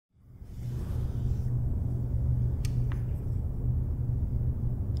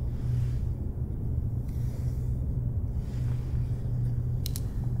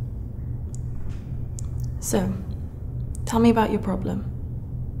So, tell me about your problem.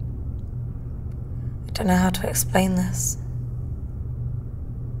 I don't know how to explain this.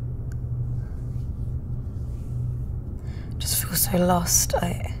 I just feel so lost.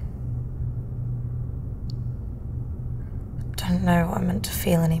 I don't know what I'm meant to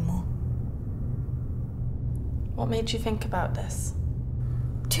feel anymore. What made you think about this?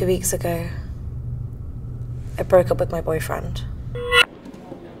 2 weeks ago, I broke up with my boyfriend.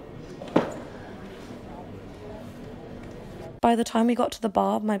 By the time we got to the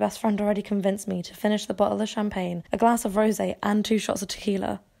bar, my best friend already convinced me to finish the bottle of champagne, a glass of rosé, and 2 shots of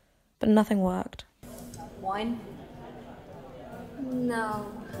tequila. But nothing worked. Wine? No.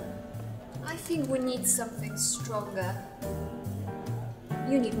 I think we need something stronger.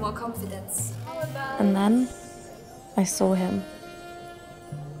 You need more confidence. How about... And then, I saw him.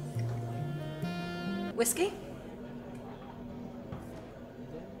 Whiskey?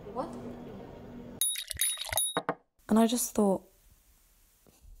 What? And I just thought,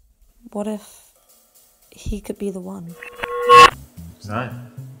 what if he could be the one? No.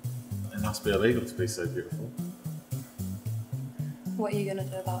 It must be illegal to be so beautiful. What are you gonna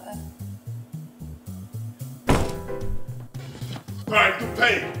do about it? Time to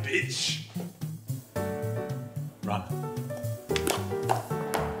pay, bitch! Run.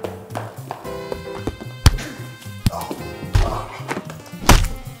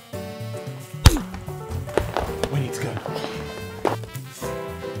 We need to go.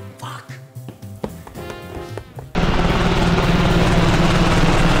 Fuck.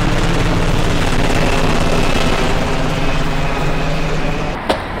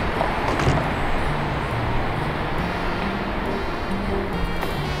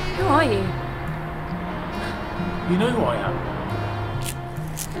 Who are you? You know who I am?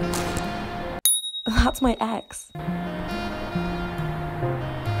 That's my ex.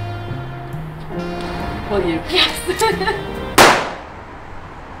 Will you? Yes!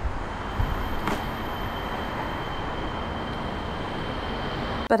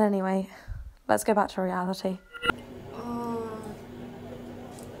 But anyway, let's go back to reality. Oh,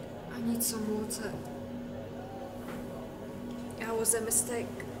 I need some water. That was a mistake.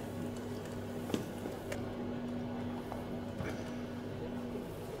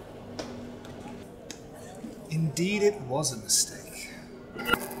 Indeed, it was a mistake.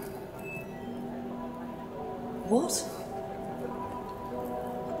 What?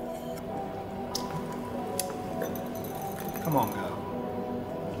 Come on, girl.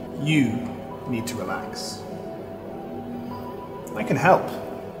 You need to relax. I can help.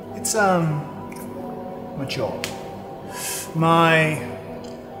 It's, my job. My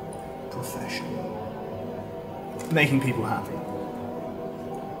profession. Making people happy.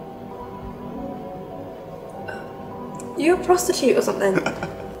 You a prostitute or something?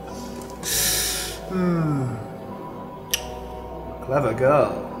 Clever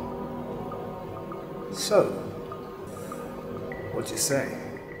girl. So, what'd you say?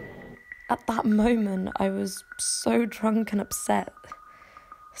 At that moment, I was so drunk and upset.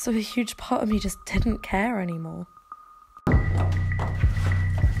 So a huge part of me just didn't care anymore.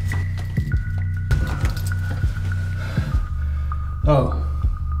 Oh,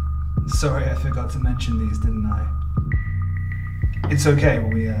 sorry, I forgot to mention these, didn't I? It's okay,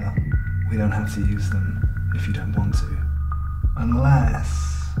 we don't have to use them if you don't want to.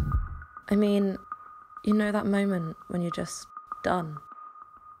 Unless... I mean, you know that moment when you're just done?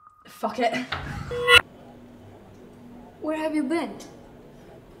 Fuck it. Where have you been?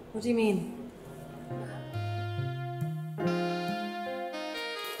 What do you mean?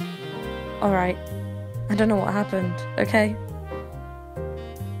 Alright, I don't know what happened, okay?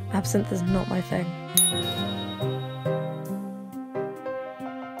 Absinthe is not my thing.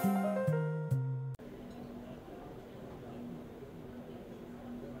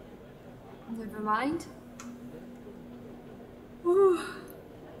 Never mind. Ooh,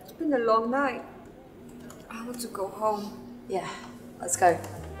 it's been a long night. I want to go home. Yeah, let's go.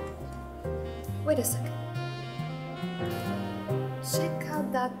 Wait a second. Check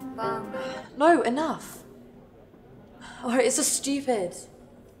out that bum. No, enough. Alright, it's just stupid.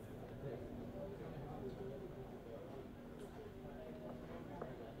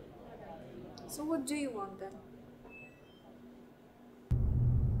 So what do you want then?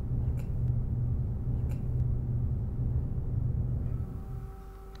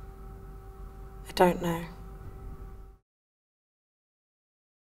 I don't know.